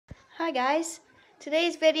Hi guys,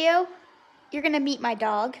 today's video, you're gonna meet my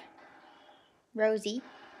dog, Rosie.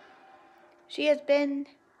 She has been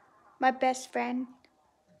my best friend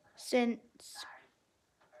since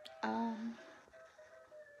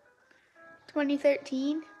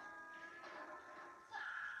 2013,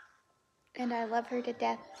 and I love her to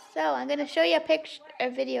death. So I'm gonna show you a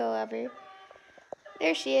video of her.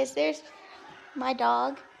 There she is, there's my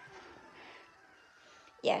dog.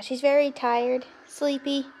 Yeah, she's very tired,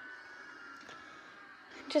 sleepy,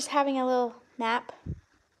 just having a little nap.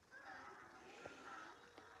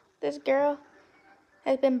 This girl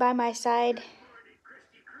has been by my side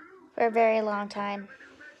for a very long time.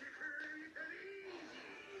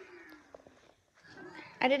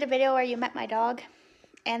 I did a video where you met my dog,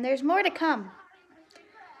 and there's more to come.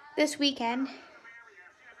 This weekend,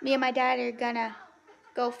 me and my dad are gonna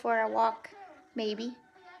go for a walk, maybe.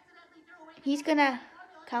 He's gonna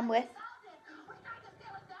come with,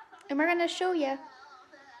 and we're gonna show you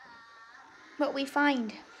what we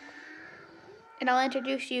find. And I'll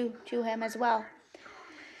introduce you to him as well.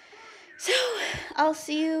 So, I'll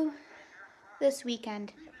see you this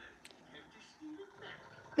weekend.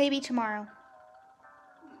 Maybe tomorrow.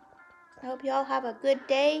 I hope you all have a good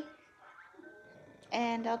day,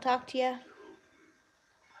 and I'll talk to you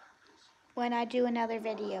when I do another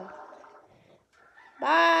video.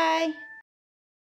 Bye!